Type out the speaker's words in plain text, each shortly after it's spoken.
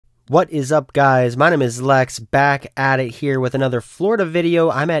What is up, guys? My name is Lex, back at it here with another Florida video.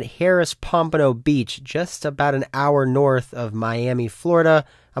 I'm at Harrahs Pompano Beach, just about an hour north of Miami, Florida.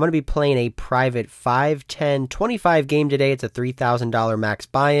 I'm going to be playing a private 5, 10, 25 game today. It's a $3,000 max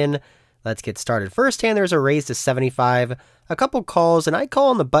buy-in. Let's get started. First hand, there's a raise to 75, a couple calls, and I call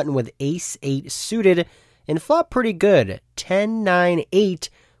on the button with ace-8 suited and flop pretty good. 10, 9, 8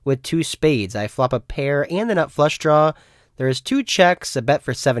 with 2 spades. I flop a pair and the nut flush draw. There's 2 checks, a bet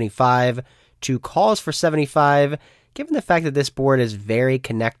for 75, 2 calls for 75. Given the fact that this board is very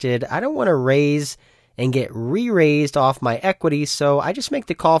connected, I don't want to raise and get re-raised off my equity, so I just make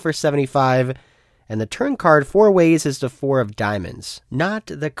the call for 75. And the turn card 4 ways is the 4 of diamonds. Not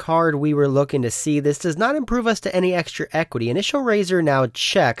the card we were looking to see. This does not improve us to any extra equity. Initial raiser now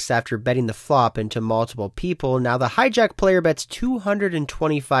checks after betting the flop into multiple people. Now the hijack player bets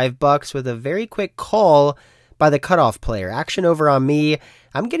 $225 with a very quick call by the cutoff player. Action over on me.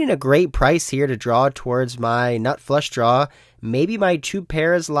 I'm getting a great price here to draw towards my nut flush draw. Maybe my 2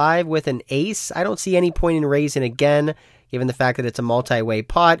 pairs live with an ace. I don't see any point in raising again, given the fact that it's a multi-way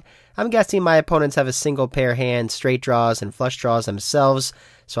pot. I'm guessing my opponents have a single pair hand, straight draws, and flush draws themselves.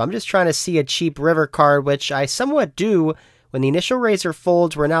 So I'm just trying to see a cheap river card, which I somewhat do. When the initial raiser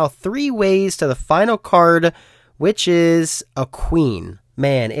folds, we're now 3 ways to the final card, which is a queen.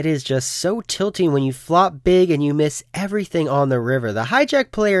 Man, it is just so tilting when you flop big and you miss everything on the river. The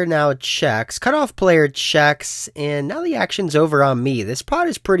hijack player now checks, cutoff player checks, and now the action's over on me. This pot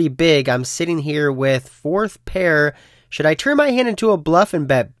is pretty big. I'm sitting here with 4th pair. Should I turn my hand into a bluff and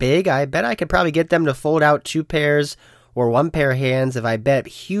bet big? I bet I could probably get them to fold out 2 pairs or 1 pair hands if I bet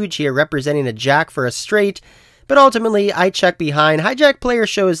huge here, representing a jack for a straight. But ultimately, I check behind. Hijack player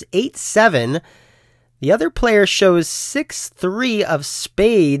shows 8-7. The other player shows 6-3 of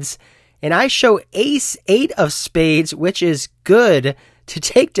spades, and I show ace-8 of spades, which is good to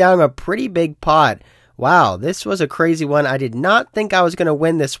take down a pretty big pot. Wow, this was a crazy one. I did not think I was going to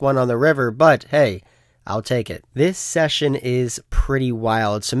win this one on the river, but hey, I'll take it. This session is pretty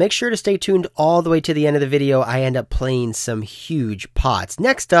wild, so make sure to stay tuned all the way to the end of the video. I end up playing some huge pots.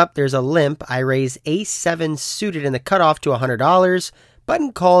 Next up, there's a limp. I raise ace-7 suited in the cutoff to $100.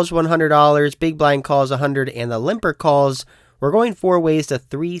 Button calls $100, big blind calls $100, and the limper calls. We're going 4 ways to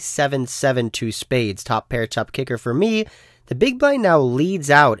 3-7-7 2 spades. Top pair, top kicker for me. The big blind now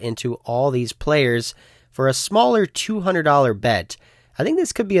leads out into all these players for a smaller $200 bet. I think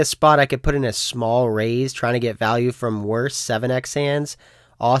this could be a spot I could put in a small raise, trying to get value from worse 7x hands.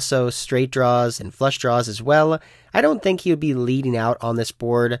 Also straight draws and flush draws as well. I don't think he would be leading out on this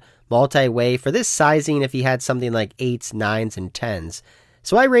board multi-way for this sizing if he had something like 8s, 9s, and 10s.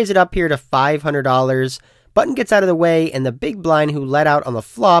 So I raise it up here to $500. Button gets out of the way, and the big blind who let out on the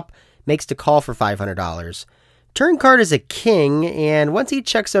flop makes the call for $500. Turn card is a king, and once he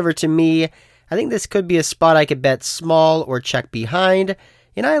checks over to me, I think this could be a spot I could bet small or check behind.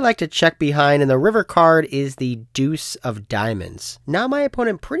 And I like to check behind, and the river card is the deuce of diamonds. Now my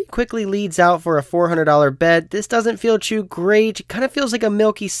opponent pretty quickly leads out for a $400 bet. This doesn't feel too great. It kind of feels like a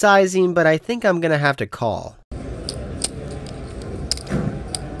milky sizing, but I think I'm going to have to call.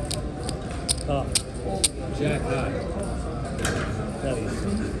 Oh. Jack high.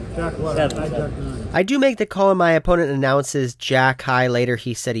 Jack what? I do make the call, and my opponent announces jack high. Later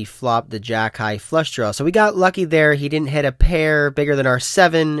he said he flopped the jack high flush draw. So we got lucky there. He didn't hit a pair bigger than our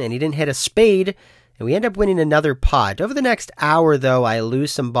 7, and he didn't hit a spade, and we end up winning another pot. Over the next hour, though, I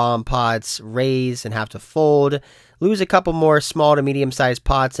lose some bomb pots, raise, and have to fold, lose a couple more small to medium-sized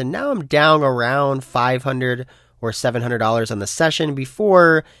pots, and now I'm down around $500 or $700 on the session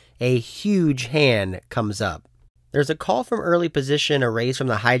before a huge hand comes up. There's a call from early position, a raise from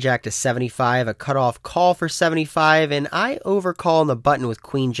the hijack to 75, a cutoff call for 75, and I overcall on the button with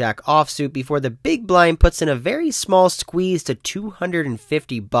queen jack offsuit before the big blind puts in a very small squeeze to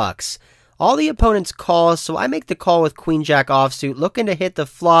 $250. All the opponents call, so I make the call with queen jack offsuit, looking to hit the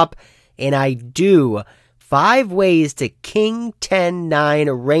flop, and I do. 5 ways to king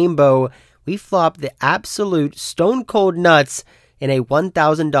 10-9 rainbow. We flop the absolute stone cold nuts in a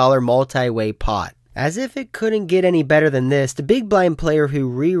 $1,000 multi-way pot. As if it couldn't get any better than this, the big blind player who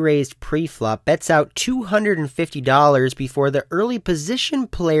re-raised pre-flop bets out $250 before the early position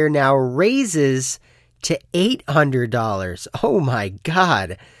player now raises to $800. Oh my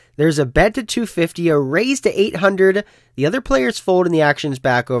god. There's a bet to $250, a raise to $800. The other players fold and the action's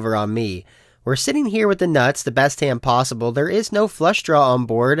back over on me. We're sitting here with the nuts, the best hand possible. There is no flush draw on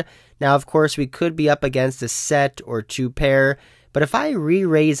board. Now, of course, we could be up against a set or 2 pair. But if I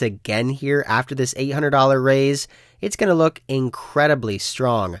re-raise again here after this $800 raise, it's going to look incredibly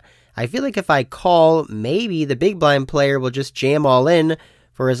strong. I feel like if I call, maybe the big blind player will just jam all in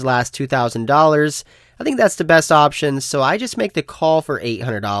for his last $2,000. I think that's the best option, so I just make the call for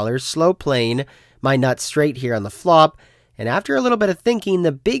 $800, slow playing my nuts straight here on the flop. And after a little bit of thinking,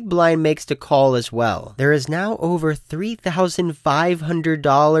 the big blind makes the call as well. There is now over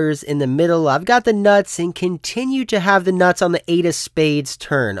 $3,500 in the middle. I've got the nuts and continue to have the nuts on the 8 of spades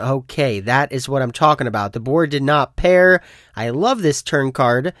turn. Okay, that is what I'm talking about. The board did not pair. I love this turn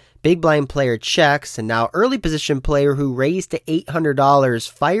card. Big blind player checks, and now early position player who raised to $800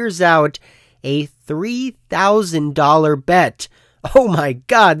 fires out a $3,000 bet. Oh my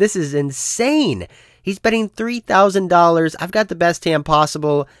God, this is insane. He's betting $3,000. I've got the best hand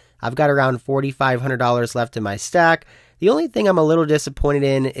possible. I've got around $4,500 left in my stack. The only thing I'm a little disappointed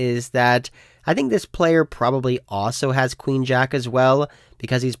in is that I think this player probably also has Queen Jack as well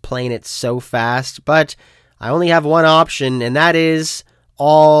because he's playing it so fast. But I only have one option, and that is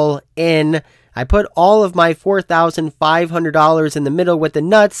all in. I put all of my $4,500 in the middle with the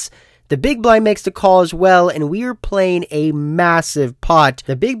nuts. The big blind makes the call as well, and we are playing a massive pot.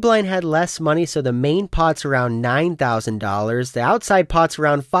 The big blind had less money, so the main pot's around $9,000. The outside pot's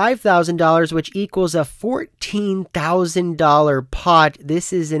around $5,000, which equals a $14,000 pot.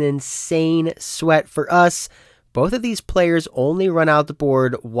 This is an insane sweat for us. Both of these players only run out the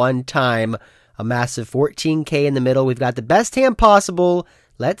board one time. A massive $14K in the middle. We've got the best hand possible.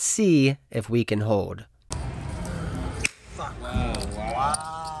 Let's see if we can hold.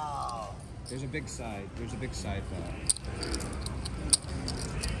 Wow. There's a big side. There's a big side bet.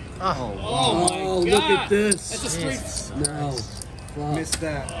 Oh, Oh my God. look at this. That's a straight. No. Flop. Missed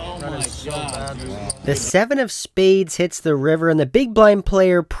that. Oh my God. The 7 of spades hits the river, and the big blind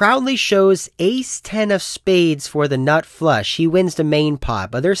player proudly shows ace-10 of spades for the nut flush. He wins the main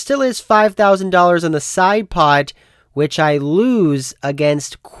pot, but there still is $5,000 on the side pot, which I lose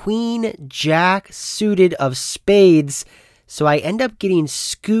against Queen Jack suited of spades. So I end up getting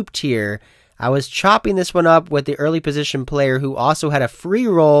scooped here. I was chopping this one up with the early position player who also had a free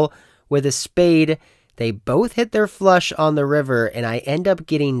roll with a spade. They both hit their flush on the river, and I end up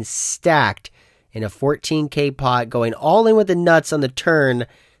getting stacked in a $14K pot, going all in with the nuts on the turn.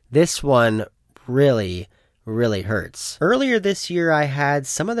 This one really hurts. Earlier this year, I had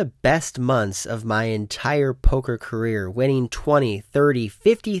some of the best months of my entire poker career, winning $20,000, $30,000,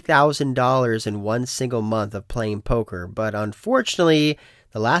 $50,000 in one single month of playing poker. But unfortunately,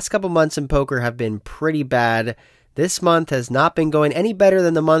 the last couple months in poker have been pretty bad. This month has not been going any better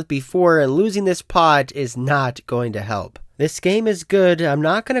than the month before, and losing this pot is not going to help. This game is good. I'm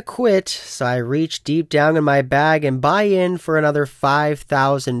not going to quit, so I reach deep down in my bag and buy in for another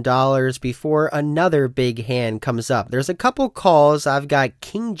 $5,000 before another big hand comes up. There's a couple calls. I've got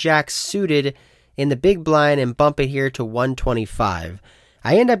King Jack suited in the big blind and bump it here to 125.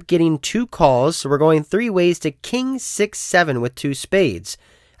 I end up getting 2 calls, so we're going 3 ways to King 6-7 with 2 spades.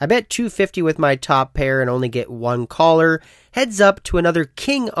 I bet 250 with my top pair and only get 1 caller. Heads up to another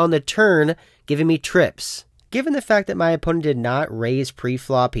king on the turn, giving me trips. Given the fact that my opponent did not raise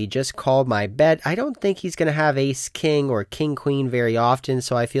pre-flop, he just called my bet, I don't think he's going to have ace-king or king-queen very often,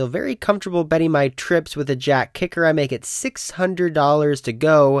 so I feel very comfortable betting my trips with a jack kicker. I make it $600 to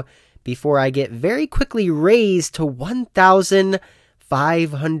go before I get very quickly raised to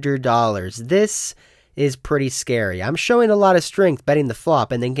 $1,500. This is pretty scary. I'm showing a lot of strength betting the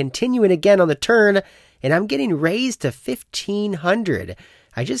flop and then continuing again on the turn, and I'm getting raised to $1,500.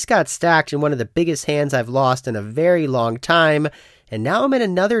 I just got stacked in one of the biggest hands I've lost in a very long time, and now I'm in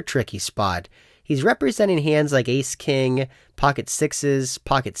another tricky spot. He's representing hands like ace-king, pocket 6s,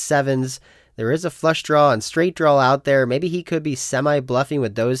 pocket 7s. There is a flush draw and straight draw out there. Maybe he could be semi-bluffing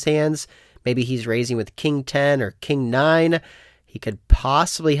with those hands. Maybe he's raising with king 10 or king 9. He could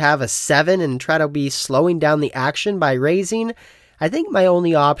possibly have a 7 and try to be slowing down the action by raising. I think my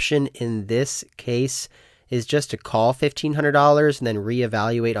only option in this case is just to call $1,500 and then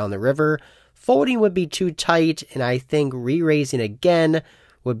reevaluate on the river. Folding would be too tight, and I think re-raising again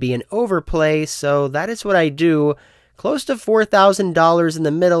would be an overplay, so that is what I do. Close to $4,000 in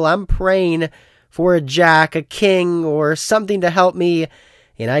the middle. I'm praying for a jack, a king, or something to help me,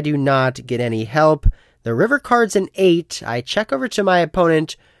 and I do not get any help. The river card's an 8. I check over to my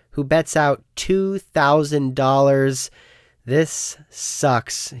opponent, who bets out $2,000. This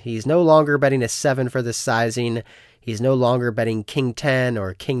sucks. He's no longer betting a 7 for this sizing. He's no longer betting king 10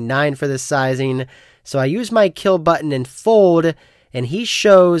 or king 9 for this sizing. So I use my kill button and fold, and he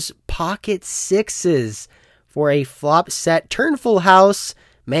shows pocket 6s for a flop set turn full house.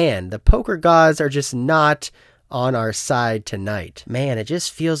 Man, the poker gods are just not on our side tonight. Man, it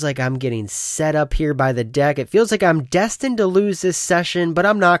just feels like I'm getting set up here by the deck. It feels like I'm destined to lose this session, but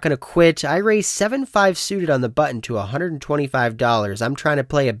I'm not going to quit. I raised 7-5 suited on the button to $125. I'm trying to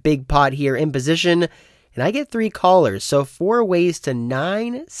play a big pot here in position, and I get 3 callers, so 4 ways to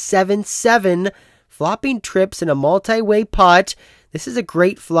 9-7-7, flopping trips in a multi-way pot. This is a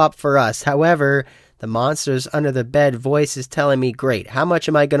great flop for us. However, the monsters under the bed voice is telling me, great, how much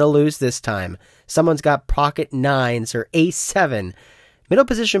am I going to lose this time? Someone's got pocket 9s or ace 7. Middle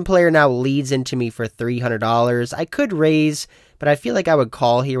position player now leads into me for $300. I could raise, but I feel like I would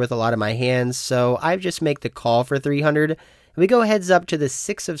call here with a lot of my hands, so I just make the call for $300. We go heads up to the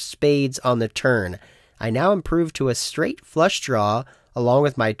 6 of spades on the turn. I now improve to a straight flush draw along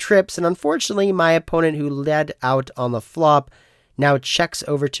with my trips, and unfortunately my opponent who led out on the flop now checks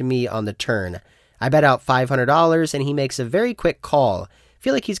over to me on the turn. I bet out $500 and he makes a very quick call.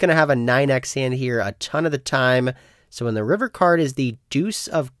 Feel like he's going to have a 9x hand here a ton of the time. So when the river card is the deuce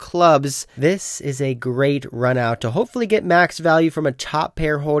of clubs, this is a great run out to hopefully get max value from a top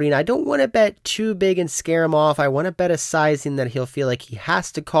pair holding. I don't want to bet too big and scare him off. I want to bet a sizing that he'll feel like he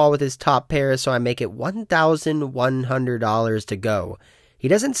has to call with his top pair, so I make it $1,100 to go. He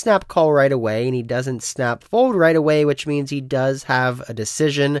doesn't snap call right away, and he doesn't snap fold right away, which means he does have a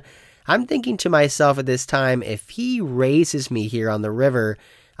decision. I'm thinking to myself at this time, if he raises me here on the river,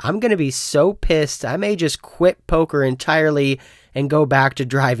 I'm going to be so pissed, I may just quit poker entirely and go back to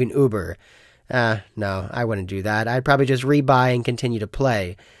driving Uber. No, I wouldn't do that. I'd probably just rebuy and continue to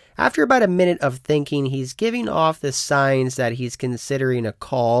play. After about a minute of thinking, he's giving off the signs that he's considering a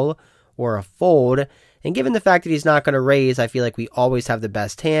call or a fold, and given the fact that he's not going to raise, I feel like we always have the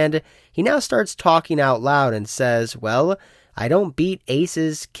best hand. He now starts talking out loud and says, well, I don't beat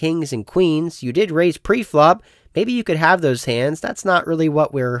aces, kings, and queens. You did raise pre-flop. Maybe you could have those hands. That's not really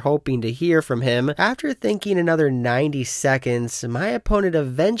what we're hoping to hear from him. After thinking another 90 seconds, my opponent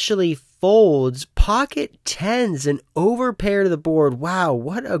eventually folds pocket 10s and overpair to the board. Wow,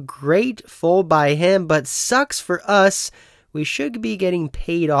 what a great fold by him, but sucks for us. We should be getting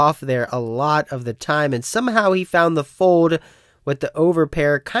paid off there a lot of the time, and somehow he found the fold with the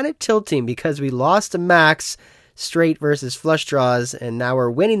overpair, kind of tilting because we lost to max straight versus flush draws, and now we're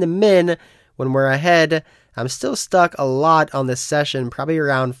winning the min when we're ahead. I'm still stuck a lot on this session, probably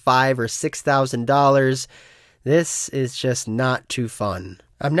around $5,000 or $6,000. This is just not too fun.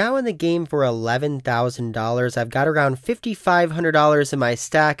 I'm now in the game for $11,000. I've got around $5,500 in my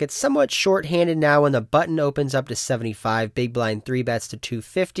stack. It's somewhat short-handed now when the button opens up to 75. Big blind 3-bets to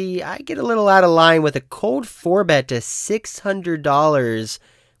 250. I get a little out of line with a cold 4-bet to $600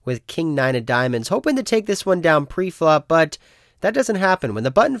 with king 9 of diamonds, hoping to take this one down pre-flop, but that doesn't happen when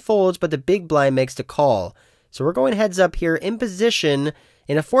the button folds, but the big blind makes the call. So we're going heads up here in position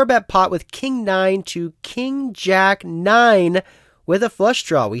in a 4-bet pot with king 9 to king jack 9 with a flush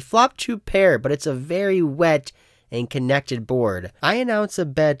draw. We flop 2 pair, but it's a very wet and connected board. I announce a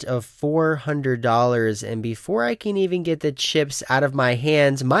bet of $400, and before I can even get the chips out of my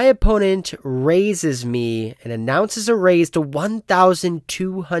hands, my opponent raises me and announces a raise to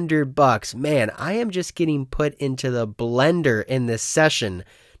 $1,200. Man, I am just getting put into the blender in this session.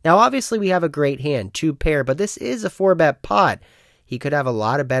 Now, obviously, we have a great hand, 2 pair, but this is a 4-bet pot. He could have a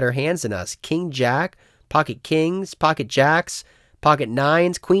lot of better hands than us. King jack, pocket kings, pocket jacks, pocket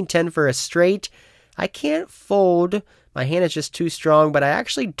 9s, queen 10 for a straight. I can't fold. My hand is just too strong, but I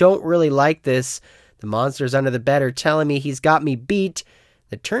actually don't really like this. The monsters under the bed are telling me he's got me beat.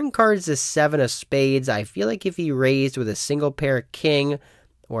 The turn card is a 7 of spades. I feel like if he raised with a single pair king,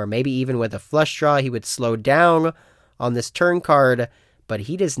 or maybe even with a flush draw, he would slow down on this turn card, but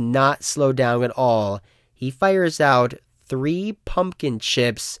he does not slow down at all. He fires out 3 pumpkin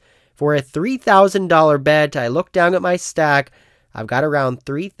chips for a $3,000 bet. I look down at my stack. I've got around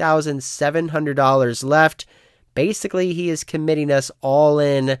 $3,700 left. Basically, he is committing us all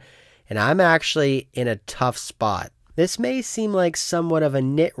in, and I'm actually in a tough spot. This may seem like somewhat of a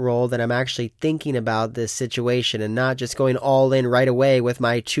nit roll that I'm actually thinking about this situation and not just going all in right away with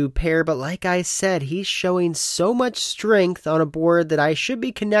my 2 pair, but like I said, he's showing so much strength on a board that I should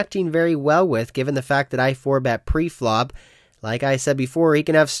be connecting very well with, given the fact that I 4-bet pre-flop. Like I said before, he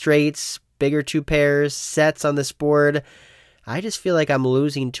can have straights, bigger 2 pairs, sets on this board. I just feel like I'm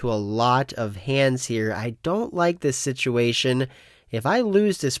losing to a lot of hands here. I don't like this situation. If I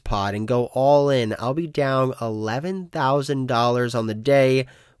lose this pot and go all in, I'll be down $11,000 on the day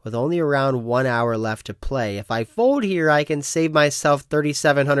with only around 1 hour left to play. If I fold here, I can save myself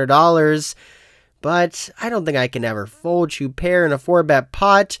 $3,700, but I don't think I can ever fold 2 pair in a 4-bet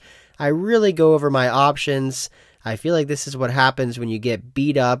pot. I really go over my options. I feel like this is what happens when you get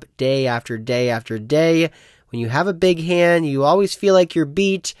beat up day after day after day. When you have a big hand, you always feel like you're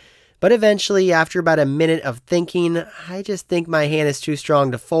beat, but eventually, after about a minute of thinking, I just think my hand is too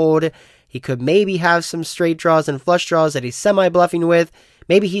strong to fold. He could maybe have some straight draws and flush draws that he's semi-bluffing with.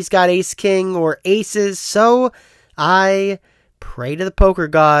 Maybe he's got ace-king or aces, so I pray to the poker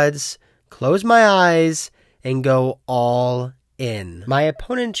gods, close my eyes, and go all in. My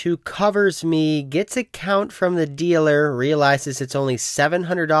opponent, who covers me, gets a count from the dealer, realizes it's only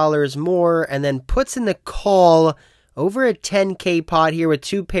 $700 more, and then puts in the call over a 10K pot here with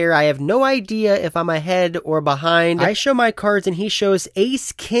 2 pair. I have no idea if I'm ahead or behind. I show my cards and he shows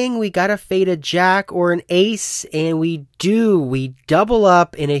ace king. We gotta fade a jack or an ace, and we do. We double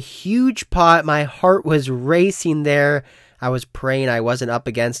up in a huge pot. My heart was racing there. I was praying I wasn't up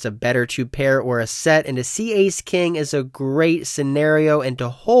against a better 2 pair or a set, and to see ace king is a great scenario, and to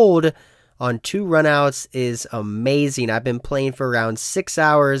hold on 2 runouts is amazing. I've been playing for around 6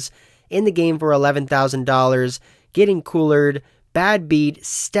 hours in the game for $11,000, getting coolered, bad beat,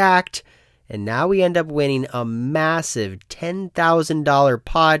 stacked, and now we end up winning a massive $10,000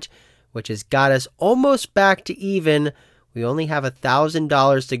 pot, which has got us almost back to even. We only have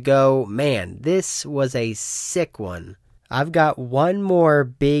 $1,000 to go. Man, this was a sick one. I've got one more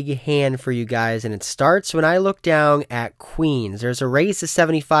big hand for you guys, and it starts when I look down at queens. There's a raise to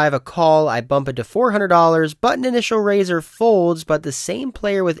 75, a call. I bump it to $400. Button initial raiser folds, but the same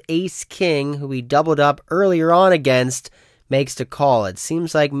player with ace king, who we doubled up earlier on against, makes the call. It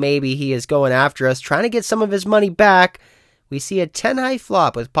seems like maybe he is going after us, trying to get some of his money back. We see a 10 high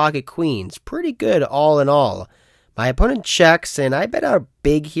flop with pocket queens. Pretty good all in all. My opponent checks, and I bet out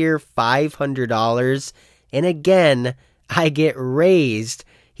big here, $500. And again, I get raised.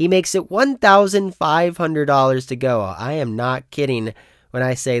 He makes it $1,500 to go. I am not kidding when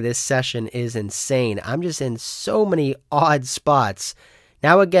I say this session is insane. I'm just in so many odd spots.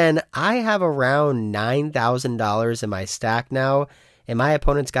 Now again, I have around $9,000 in my stack now, and my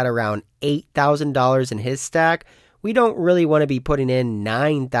opponent's got around $8,000 in his stack. We don't really want to be putting in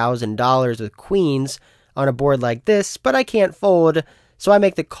 $9,000 with queens on a board like this, but I can't fold, so I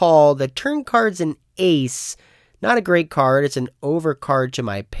make the call. The turn card's an ace. Not a great card, it's an over card to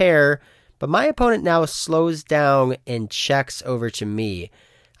my pair, but my opponent now slows down and checks over to me.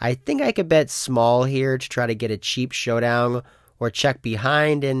 I think I could bet small here to try to get a cheap showdown or check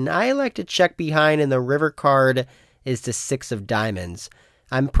behind, and I elect to check behind, and the river card is the 6 of diamonds.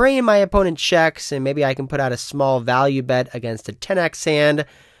 I'm praying my opponent checks, and maybe I can put out a small value bet against a 10x hand,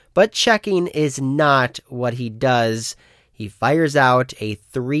 but checking is not what he does. He fires out a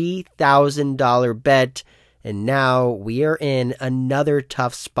 $3,000 bet, and now we are in another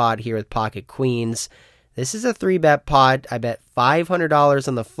tough spot here with pocket queens. This is a 3-bet pot. I bet $500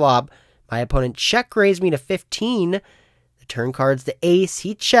 on the flop. My opponent check raised me to 15. The turn card's the ace.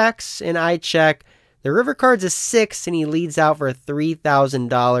 He checks, and I check. The river card's a 6, and he leads out for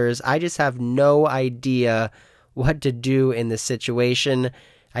 $3,000. I just have no idea what to do in this situation.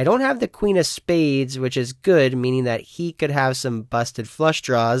 I don't have the queen of spades, which is good, meaning that he could have some busted flush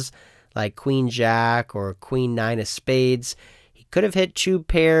draws, like queen jack or queen 9 of spades. He could have hit 2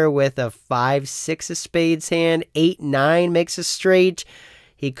 pair with a 5-6 of spades hand. 8-9 makes a straight.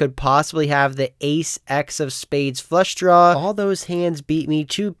 He could possibly have the ace x of spades flush draw. All those hands beat me.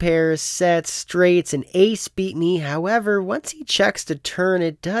 2 pairs, sets, straights, and ace beat me. However, once he checks the turn,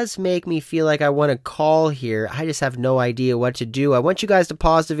 it does make me feel like I want to call here. I just have no idea what to do. I want you guys to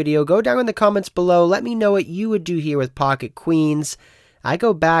pause the video, go down in the comments below, let me know what you would do here with pocket queens. I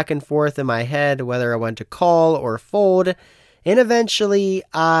go back and forth in my head whether I want to call or fold, and eventually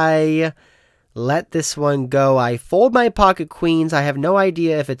I let this one go. I fold my pocket queens. I have no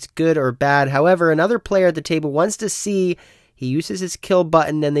idea if it's good or bad. However, another player at the table wants to see. He uses his kill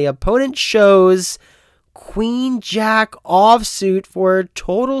button, and the opponent shows queen jack offsuit for a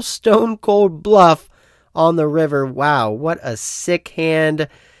total stone cold bluff on the river. Wow, what a sick hand.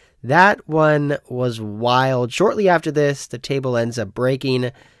 That one was wild. Shortly after this, the table ends up breaking,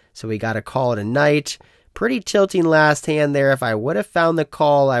 so we got to call it a night. Pretty tilting last hand there. If I would have found the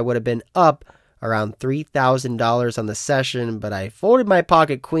call, I would have been up around $3,000 on the session, but I folded my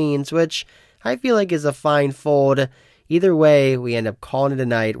pocket queens, which I feel like is a fine fold. Either way, we end up calling it a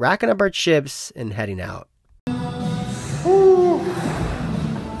night, racking up our chips, and heading out. Whew.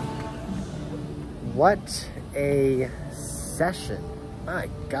 What a session. My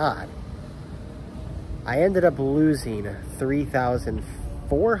God. I ended up losing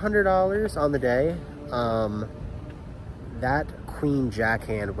 $3,400 on the day. That queen jack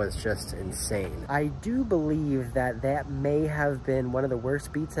hand was just insane. I do believe that that may have been one of the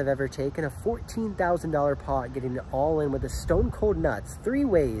worst beats I've ever taken. A $14,000 pot, getting it all in with the stone cold nuts 3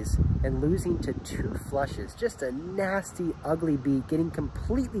 ways and losing to 2 flushes. Just a nasty, ugly beat, getting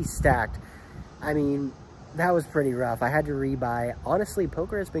completely stacked. I mean, that was pretty rough. I had to rebuy. Honestly,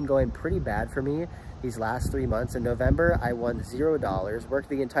 poker has been going pretty bad for me these last 3 months. In November, I won $0, worked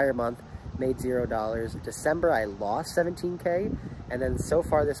the entire month, made $0. December, I lost 17K. And then so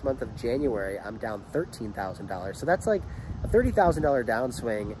far this month of January, I'm down $13,000. So that's like a $30,000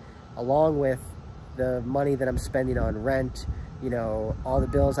 downswing, along with the money that I'm spending on rent, you know, all the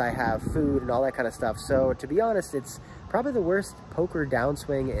bills I have, food and all that kind of stuff. So to be honest, it's probably the worst poker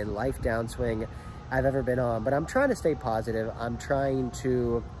downswing and life downswing I've ever been on. But I'm trying to stay positive. I'm trying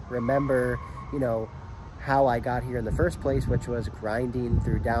to remember, you know, how I got here in the first place, which was grinding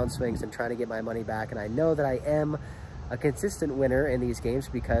through downswings and trying to get my money back. And I know that I am a consistent winner in these games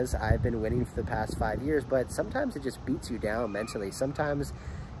because I've been winning for the past 5 years, but sometimes it just beats you down mentally. Sometimes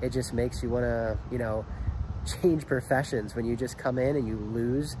it just makes you want to, you know, change professions when you just come in and you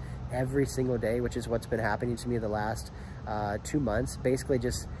lose every single day, which is what's been happening to me the last 2 months. Basically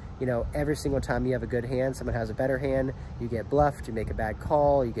just, you know, every single time you have a good hand, someone has a better hand, you get bluffed, you make a bad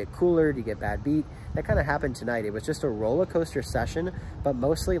call, you get coolered, you get bad beat. That kind of happened tonight. It was just a roller coaster session, but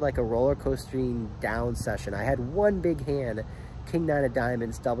mostly like a roller coastering down session. I had one big hand, King 9 of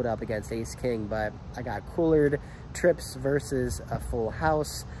diamonds, doubled up against Ace King, but I got coolered, trips versus a full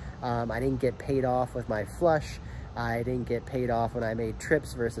house. I didn't get paid off with my flush. I didn't get paid off when I made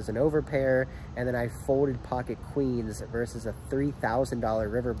trips versus an overpair, and then I folded pocket queens versus a $3,000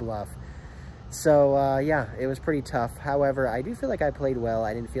 river bluff. So yeah, it was pretty tough. However, I do feel like I played well.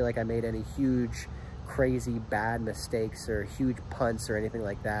 I didn't feel like I made any huge, crazy, bad mistakes or huge punts or anything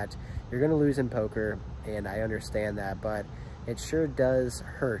like that. You're gonna lose in poker, and I understand that, but it sure does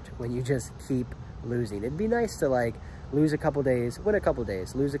hurt when you just keep losing. It'd be nice to like lose a couple days, win a couple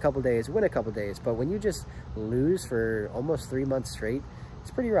days, lose a couple days, win a couple days. But when you just lose for almost 3 months straight,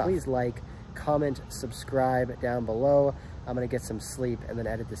 it's pretty rough. Please like, comment, subscribe down below. I'm gonna get some sleep and then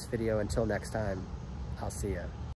edit this video. Until next time, I'll see ya.